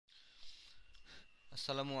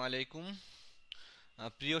আসসালামু আলাইকুম।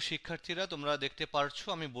 প্রিয় শিক্ষার্থীরা, তোমরা দেখতে পারছো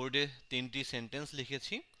আমি বোর্ডে তিনটি সেন্টেন্স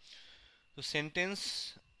লিখেছি। তো সেন্টেন্স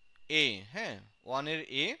এ, হ্যাঁ, ওয়ানের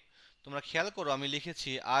এ, তোমরা খেয়াল করো আমি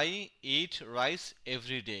লিখেছি I eat rice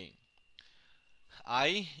every day.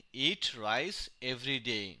 I eat rice every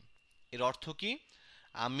day এর অর্থ কি?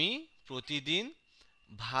 আমি প্রতিদিন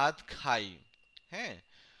ভাত খাই। হ্যাঁ,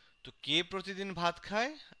 তো কে প্রতিদিন ভাত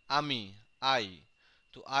খায়? আমি, আই।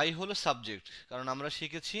 তো আই হলো সাবজেক্ট, কারণ আমরা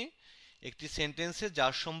শিখেছি একটি সেন্টেন্সে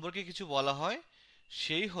যার সম্পর্কে কিছু বলা হয়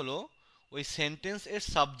সেই হলো ওই সেন্টেন্স এর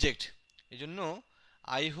সাবজেক্ট। এজন্য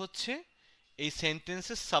আই হচ্ছে এই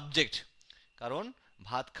সেন্টেন্সের সাবজেক্ট, কারণ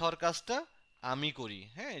ভাত খাওয়ার কাজটা আমি করি।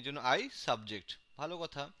 হ্যাঁ, এই জন্য আই সাবজেক্ট। ভালো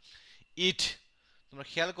কথা। ইট, তোমরা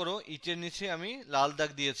খেয়াল করো ইটের নিচে আমি লাল দাগ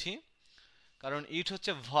দিয়েছি, কারণ ইট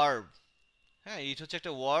হচ্ছে ভার্ব। হ্যাঁ, ইট হচ্ছে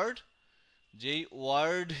একটা ওয়ার্ড, যেই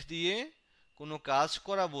ওয়ার্ড দিয়ে কোনো কাজ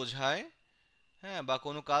করা বোঝায়, হ্যাঁ, বা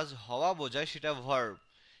কোনো কাজ হওয়া বোঝায়, সেটা ভার্ব।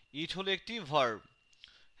 ইট হলো একটি ভার্ব।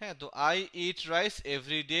 হ্যাঁ, তো I eat rice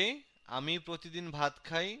every day, আমি প্রতিদিন ভাত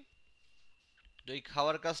খাই। তো এই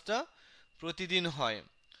খাওয়ার কাজটা প্রতিদিন হয়।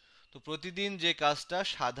 তো প্রতিদিন যে কাজটা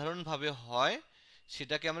সাধারণভাবে হয়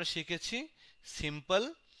সেটাকে আমরা শিখেছি সিম্পল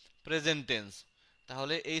প্রেজেন্ট টেন্স।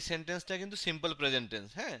 তাহলে এই সেন্টেন্সটা কিন্তু সিম্পল প্রেজেন্ট টেন্স।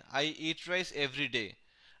 হ্যাঁ, I eat rice every day,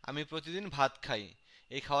 আমি প্রতিদিন ভাত খাই।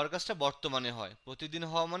 এই খাওয়ার কাজটা বর্তমানে হয়। প্রতিদিন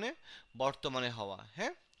হওয়া মানে বর্তমানে হওয়া।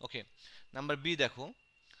 হ্যাঁ, ওকে। নাম্বার বি দেখো,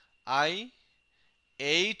 I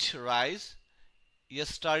ate rice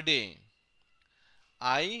yesterday.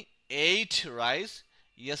 I ate rice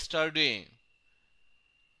yesterday.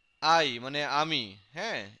 I মানে আমি,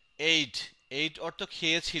 হ্যাঁ, এইট, এইট অর্থ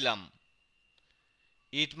খেয়েছিলাম।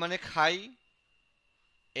 ইট মানে খাই,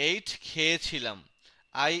 এইট খেয়েছিলাম।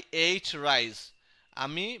 আই এইট রাইস,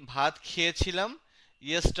 আমি ভাত খেয়েছিলাম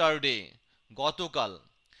ইয়েস্টারডে, গতকাল।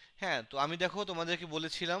 হ্যাঁ, তো আমি দেখো তোমাদেরকে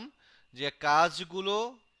বলেছিলাম যে কাজগুলো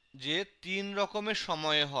যে তিন রকমের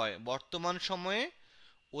সময়ে হয়: বর্তমান সময়ে,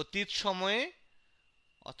 অতীত সময়ে,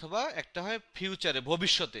 অথবা একটা হয় ফিউচারে,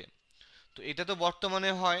 ভবিষ্যতে। তো এটা তো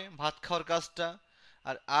বর্তমানে হয় ভাত খাওয়ার কাজটা।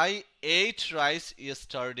 আর আই এইট রাইস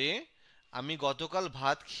ইয়েস্টারডে, আমি গতকাল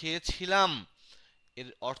ভাত খেয়েছিলাম, এর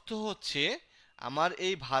অর্থ হচ্ছে আমার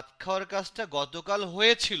এই ভাত খাওয়ার কাজটা গতকাল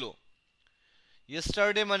হয়েছিল।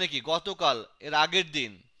 ইয়েস্টারডে মানে কি? গতকাল, এর আগের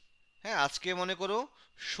দিন। হ্যাঁ, আজকে মনে করো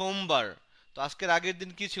সোমবার, তো আজকের আগের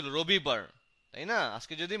দিন কি ছিল? রবিবার, তাই না?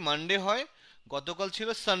 আজকে যদি মানডে হয়, গতকাল ছিল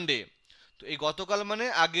সানডে। তো এই গতকাল মানে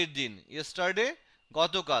আগের দিন, ইয়েস্টারডে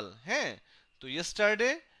গতকাল। হ্যাঁ, তো ইয়েস্টারডে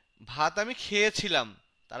ভাত আমি খেয়েছিলাম,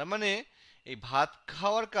 তার মানে এই ভাত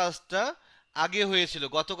খাওয়ার কাজটা আগে হয়েছিল,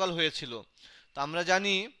 গতকাল হয়েছিল। তো আমরা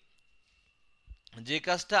জানি যে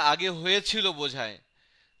কাজটা আগে হয়েছিল বোঝায়,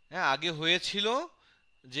 হ্যাঁ, আগে হয়েছিল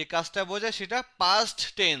যে কাজটা বোঝায় সেটা পাস্ট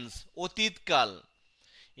টেন্স, অতীতকাল।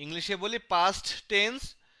 ইংলিশে বলি পাস্ট টেন্স,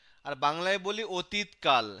 আর বাংলায় বলি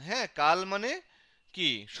অতীতকাল। হ্যাঁ, কাল মানে কি?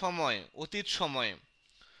 সময়, অতীত সময়।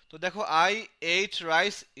 তো দেখো, আই এইট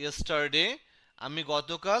রাইস ইয়েস্টারডে, আমি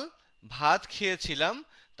গতকাল ভাত খেয়েছিলাম।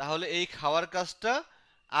 তাহলে এই খাওয়ার কাজটা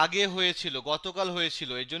আগে হয়েছিল, গতকাল হয়েছিল,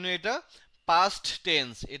 এই জন্য এটা পাস্ট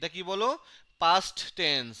টেন্স। এটা কি বলো? Past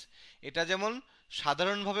tense. এটা যেমন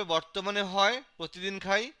সাধারণভাবে বর্তমানে হয়, প্রতিদিন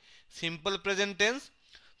খাই, সিম্পল প্রেজেন্ট টেন্স।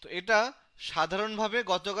 তো এটা সাধারণভাবে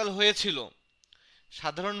গতকাল হয়েছিল,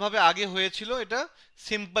 সাধারণভাবে আগে হয়েছিল, এটা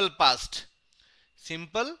simple past.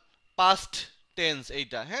 Simple past tense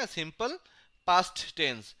এইটা। হ্যাঁ, সিম্পল পাস্ট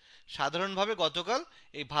টেন্স, সাধারণভাবে গতকাল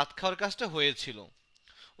এই ভাত খাওয়ার কাজটা হয়েছিল।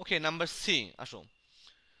 ওকে, নাম্বার সি আসো।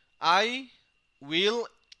 I will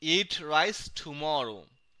eat rice tomorrow.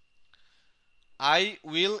 I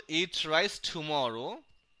will eat rice tomorrow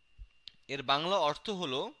এর বাংলা অর্থ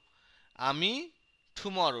হলো আমি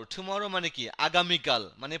টুমরো। টুমরো মানে কি? আগামীকাল,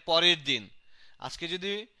 মানে পরের দিন। আজকে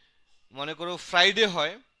যদি মনে করো ফ্রাইডে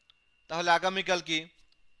হয়, তাহলে আগামীকাল কি?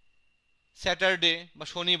 স্যাটারডে বা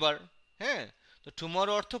শনিবার। হ্যাঁ, তো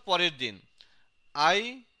টুমরো অর্থ পরের দিন। I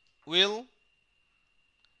will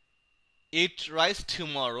eat rice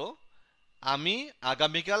tomorrow, আমি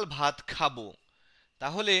আগামীকাল ভাত খাবো।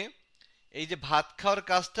 তাহলে এই যে ভাত খাওয়ার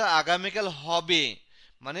কাজটা আগামীকাল হবে,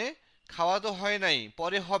 মানে খাওয়া তো হয় নাই,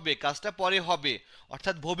 পরে হবে, কাজটা পরে হবে,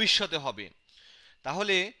 অর্থাৎ ভবিষ্যতে হবে।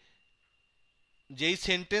 তাহলে যেই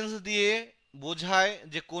সেন্টেন্স দিয়ে বোঝায়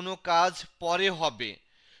যে কোনো কাজ পরে হবে,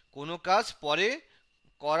 কোনো কাজ পরে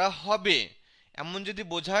করা হবে, এমন যদি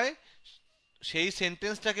বোঝায়, সেই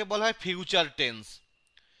সেন্টেন্সটাকে বলা হয় ফিউচার টেন্স।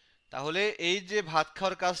 তাহলে এই যে ভাত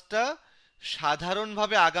খাওয়ার কাজটা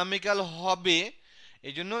সাধারণভাবে আগামীকাল হবে,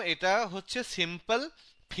 এই জন্য এটা হচ্ছে simple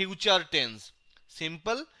future tense.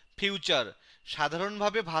 Simple future,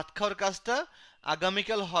 সাধারণভাবে ভাত খাওয়ার কাজটা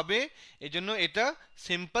আগামীকাল হবে, এজন্য এটা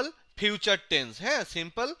সিম্পল ফিউচার টেন্স। হ্যাঁ,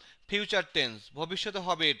 সিম্পল ফিউচার টেন্স, ভবিষ্যতে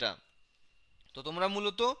হবে এটা। তো তোমরা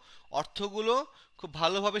মূলত অর্থগুলো খুব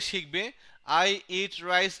ভালোভাবে শিখবে। I eat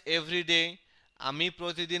rice every day, আমি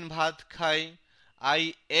প্রতিদিন ভাত খাই। আই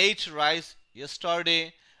এইট রাইস ইয়েস্টারডে,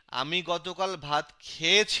 আমি গতকাল ভাত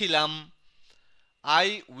খেয়েছিলাম। I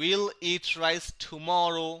will eat rice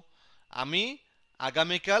tomorrow, আমি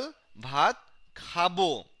আগামীকাল ভাত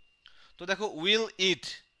খাবো। তো দেখো উইল ইট,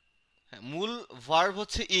 মূল ভার্ব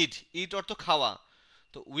হচ্ছে ইট, ইট অর্থ খাওয়া।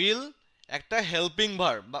 তো উইল একটা হেল্পিং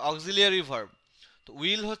ভার্ব বা অক্সিলিয়ারি ভার্ব। তো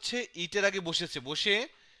উইল হচ্ছে ইটের আগে বসেছে, বসে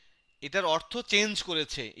এটার অর্থ চেঞ্জ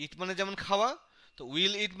করেছে। ইট মানে যেমন খাওয়া, তো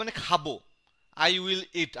উইল ইট মানে খাবো। আই উইল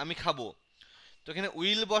ইট, আমি খাবো। তো এখানে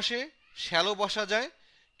উইল বসে, শ্যালো বসা যায়,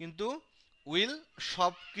 কিন্তু উইল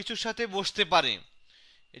সব কিছুর সাথে বসতে পারে,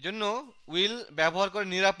 এজন্য উইল ব্যবহার করে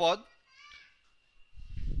নিরাপদ।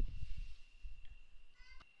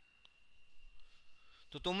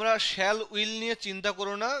 তো তোমরা শ্যাল উইল নিয়ে চিন্তা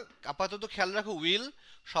করো না, আপাতত খেয়াল রাখো উইল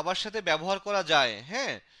সবার সাথে ব্যবহার করা যায়।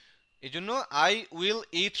 হ্যাঁ, এজন্য I will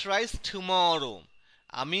eat rice tomorrow,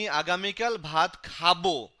 আমি আগামীকাল ভাত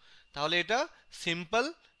খাবো। তাহলে এটা সিম্পল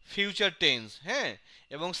ফিউচার টেন্স। হ্যাঁ,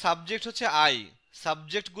 এবং সাবজেক্ট হচ্ছে আই।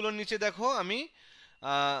 সাবজেক্টগুলোর নিচে দেখো আমি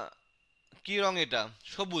কি রং, এটা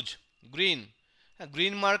সবুজ, গ্রিন। হ্যাঁ,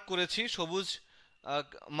 গ্রিন মার্ক করেছি, সবুজ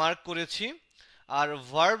মার্ক করেছি। আর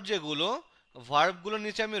ভার্বগুলোর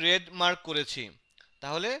নিচে আমি রেড মার্ক করেছি।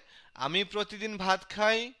 তাহলে আমি প্রতিদিন ভাত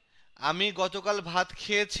খাই, আমি গতকাল ভাত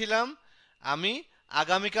খেয়েছিলাম, আমি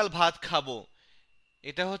আগামীকাল ভাত খাবো।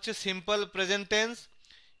 এটা হচ্ছে সিম্পল প্রেজেন্ট টেন্স,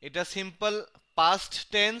 এটা সিম্পল পাস্ট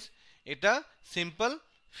টেন্স, এটা সিম্পল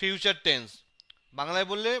ফিউচার টেন্স। বাংলায়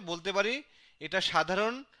বলতে পারি এটা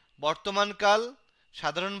সাধারণ বর্তমানকাল,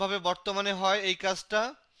 সাধারণভাবে বর্তমানে হয় এই কাজটা।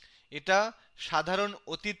 এটা সাধারণ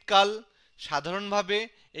অতীতকাল, সাধারণভাবে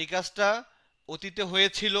এই কাজটা অতীতে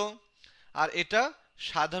হয়েছিল। আর এটা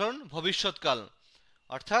সাধারণ ভবিষ্যৎকাল,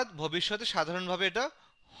 অর্থাৎ ভবিষ্যতে সাধারণভাবে এটা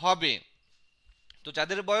হবে। তো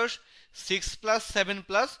যাদের বয়স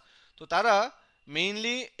 6+7+, তো তারা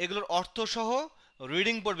মেইনলি এগুলোর অর্থ সহ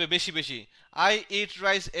রিডিং পড়বে বেশি বেশি। I eat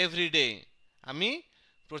rice every day, আমি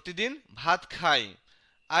প্রতিদিন ভাত খাই।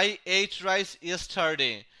 আই এইট রাইস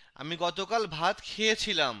ইয়েস্টারডে, আমি গতকাল ভাত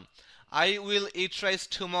খেয়েছিলাম। I will eat rice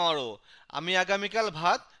tomorrow, আমি আগামীকাল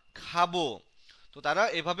ভাত খাবো। তো তারা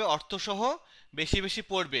এভাবে অর্থসহ বেশি বেশি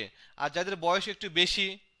পড়বে। আর যাদের বয়স একটু বেশি,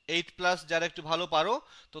 8+, যারা একটু ভালো পারো,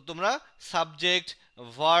 তো তোমরা সাবজেক্ট,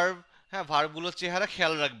 ভার্ব, হ্যাঁ ভার্বগুলোর চেহারা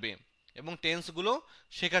খেয়াল রাখবে এবং টেন্সগুলো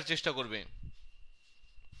শেখার চেষ্টা করবে।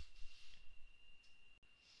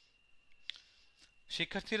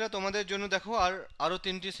 শিক্ষার্থীরা তোমাদের জন্য দেখো আরও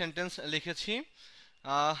 3টি সেন্টেন্স লিখেছি।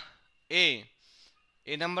 এ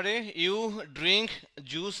এ নাম্বারে, ইউ ড্রিঙ্ক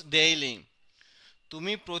জুস ডেইলি,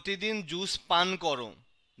 তুমি প্রতিদিন জুস পান করো।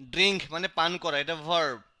 ড্রিঙ্ক মানে পান করা, এটা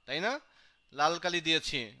ভার্ব, তাই না? লাল কালি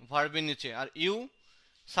দিয়েছি ভার্বের নিচে। আর ইউ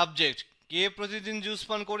সাবজেক্ট, কে প্রতিদিন জুস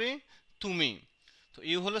পান করি? তুমি। তো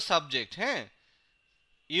ইউ হলো সাবজেক্ট। হ্যাঁ,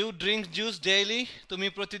 ইউ ড্রিঙ্ক জুস ডেইলি, তুমি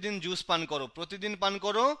প্রতিদিন জুস পান করো। প্রতিদিন পান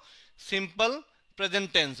করো সিম্পল প্রেজেন্ট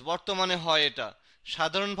টেন্স, বর্তমানে হয়, এটা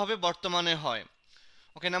সাধারণভাবে বর্তমানে হয়।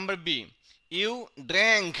 ওকে, নাম্বার বি, ইউ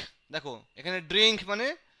ড্র্যাঙ্ক, দেখো এখানে ড্রিঙ্ক মানে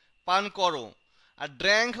পান করো, আর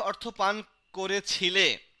ড্র্যাঙ্ক অর্থ পান করেছিলে।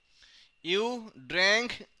 ইউ ড্র্যাঙ্ক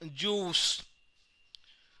জুস,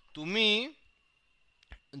 তুমি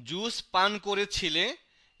জুস পান করেছিলে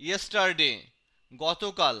ইয়েস্টারডে,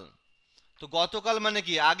 গতকাল। তো গতকাল মানে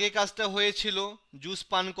কি, আগে কাজটা হয়েছিল জুস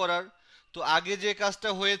পান করার। তো আগে যে কাজটা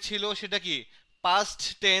হয়েছিল সেটা কি, past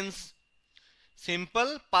tense, simple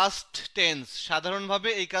past tense, সাধারণভাবে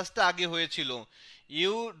এই কাজটা আগে হয়েছিল।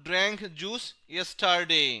 ইউ ড্র্যাঙ্ক জুস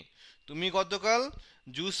ইয়েস্টারডে, তুমি গতকাল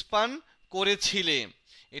জুস পান করেছিলে,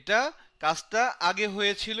 এটা কাজটা আগে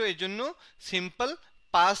হয়েছিল, এই জন্য সিম্পল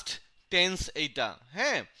পাস্ট টেন্স এইটা।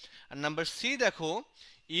 হ্যাঁ, আর নাম্বার সি দেখো,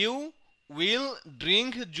 you will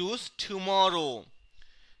drink juice tomorrow,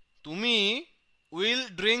 তুমি উইল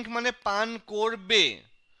ড্রিঙ্ক মানে পান করবে,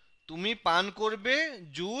 তুমি পান করবে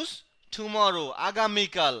জুস টুমরো,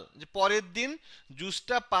 আগামীকাল, যে পরের দিন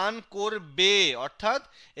জুসটা পান করবে, অর্থাৎ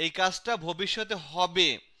এই কাজটা ভবিষ্যতে হবে।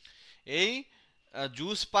 এই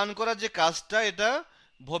জুস পান করার যে কাজটা, এটা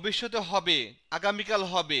ভবিষ্যতে হবে, আগামীকাল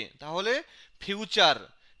হবে। তাহলে ফিউচার,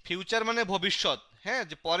 ফিউচার মানে ভবিষ্যৎ। হ্যাঁ,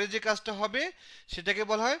 যে পরে যে কাজটা হবে সেটাকে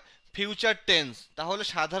বলা হয় ফিউচার টেন্স। তাহলে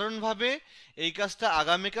সাধারণভাবে এই কাজটা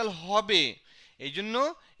আগামীকাল হবে, এই জন্য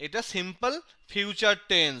এটা simple future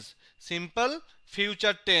tense, simple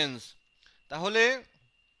future tense. তাহলে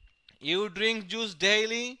ইউ ড্রিঙ্ক জুস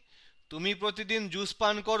ডেইলি, তুমি প্রতিদিন জুস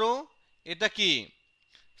পান করো, এটা কি,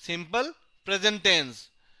 simple present tense.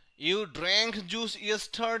 You drank juice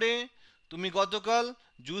yesterday, তুমি গতকাল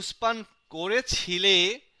জুস পান করেছিলে,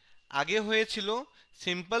 আগে হয়েছিল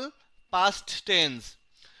সিম্পল পাস্ট টেন্স।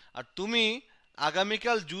 আর তুমি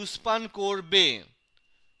আগামীকাল জুস পান করবে,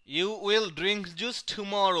 you will drink juice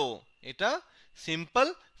tomorrow, এটা সিম্পল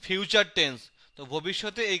ফিউচার টেন্স। তো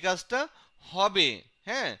ভবিষ্যতে এই কাজটা হবে,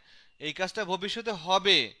 হ্যাঁ, এই কাজটা ভবিষ্যতে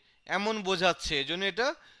হবে এমন বোঝাচ্ছে, এজন্য এটা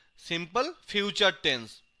সিম্পল ফিউচার টেন্স।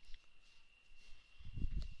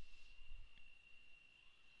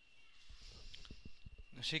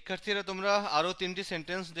 শিক্ষার্থীরা তোমরা আরও তিনটি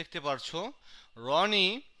সেন্টেন্স দেখতে পারছো। Roni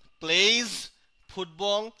plays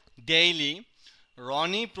football daily,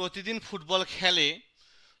 Roni প্রতিদিন ফুটবল খেলে।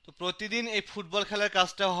 তো প্রতিদিন এই ফুটবল খেলার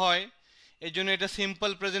কাজটা হয়, এই জন্য এটা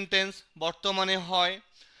সিম্পল প্রেজেন্ট টেন্স, বর্তমানে হয়।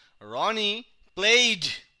 রনি প্লেইড,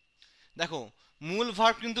 দেখো মূল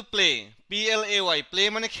ভার্ব কিন্তু প্লে, PLAY, প্লে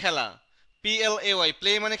মানে খেলা, PLAY,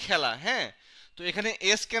 প্লে মানে খেলা, হ্যাঁ। তো এখানে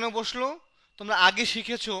এস কেন বসলো? তোমরা আগে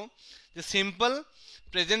শিখেছো যে সিম্পল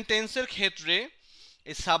প্রেজেন্ট টেন্সের ক্ষেত্রে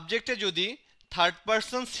এই সাবজেক্টে যদি থার্ড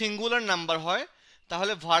পারসন সিঙ্গুলার নাম্বার হয়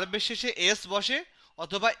তাহলে ভার্বের শেষে এস বসে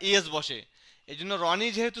অথবা ইএস বসে। এই জন্য রনি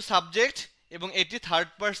যেহেতু সাবজেক্ট এবং এটি থার্ড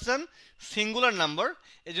পারসন সিঙ্গুলার নাম্বার,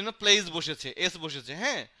 এই জন্য প্লেইজ বসেছে, এস বসেছে,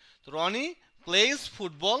 হ্যাঁ। তো রনি প্লেইজ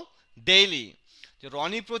ফুটবল ডেইলি, যে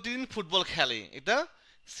রনি প্রতিদিন ফুটবল খেলে, এটা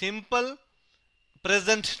সিম্পল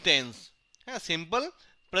প্রেজেন্ট টেন্স, হ্যাঁ, সিম্পল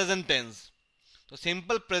প্রেজেন্ট টেন্স। তো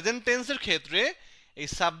সিম্পল প্রেজেন্ট টেন্সের ক্ষেত্রে এই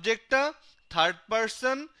সাবজেক্টটা থার্ড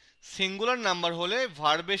পারসন সিঙ্গুলার নাম্বার হলে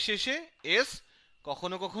ভার্বের শেষে এস,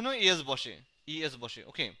 কখনো কখনো ইএস বসে, ইএস বসে,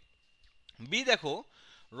 ওকে। বি দেখো,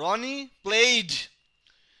 রনি প্লেইড,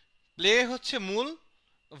 প্লে হচ্ছে মূল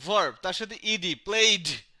ভার্ব, তার সাথে ইডি, প্লেইড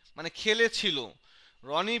মানে খেলেছিল।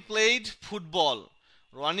 Roni played football,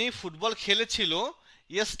 Roni football খেলেছিল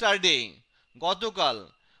ইয়েস্টারডে, গতকাল,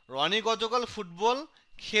 রনি গতকাল ফুটবল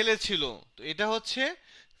খেলেছিল। তো এটা হচ্ছে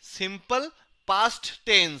সিম্পল পাস্ট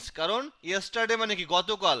টেন্স, কারণ ইয়েস্টারডে মানে কি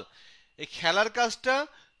গতকাল, এই খেলার কাজটা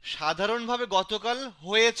সাধারণভাবে গতকাল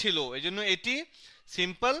হয়েছিল, এই জন্য এটি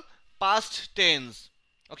simple past tense,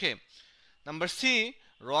 okay. Number C,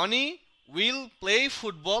 Roni will play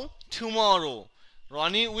football tomorrow,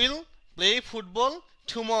 Roni will play football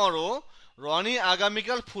tomorrow, Roni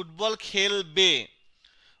আগামীকাল ফুটবল খেলবে,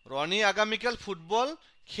 রনি আগামীকাল ফুটবল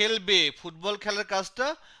খেলবে, ফুটবল খেলার কাজটা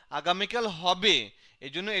আগামীকাল হবে,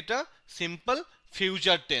 এই জন্য এটা সিম্পল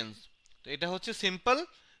ফিউচার টেন্স। তো এটা হচ্ছে সিম্পল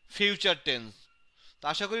ফিউচার টেন্স। তো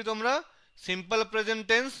আশা করি তোমরা simple present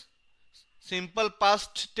tense, simple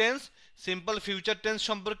past tense, simple future tense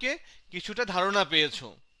সম্পর্কে কিছুটা ধারণা পেয়েছো।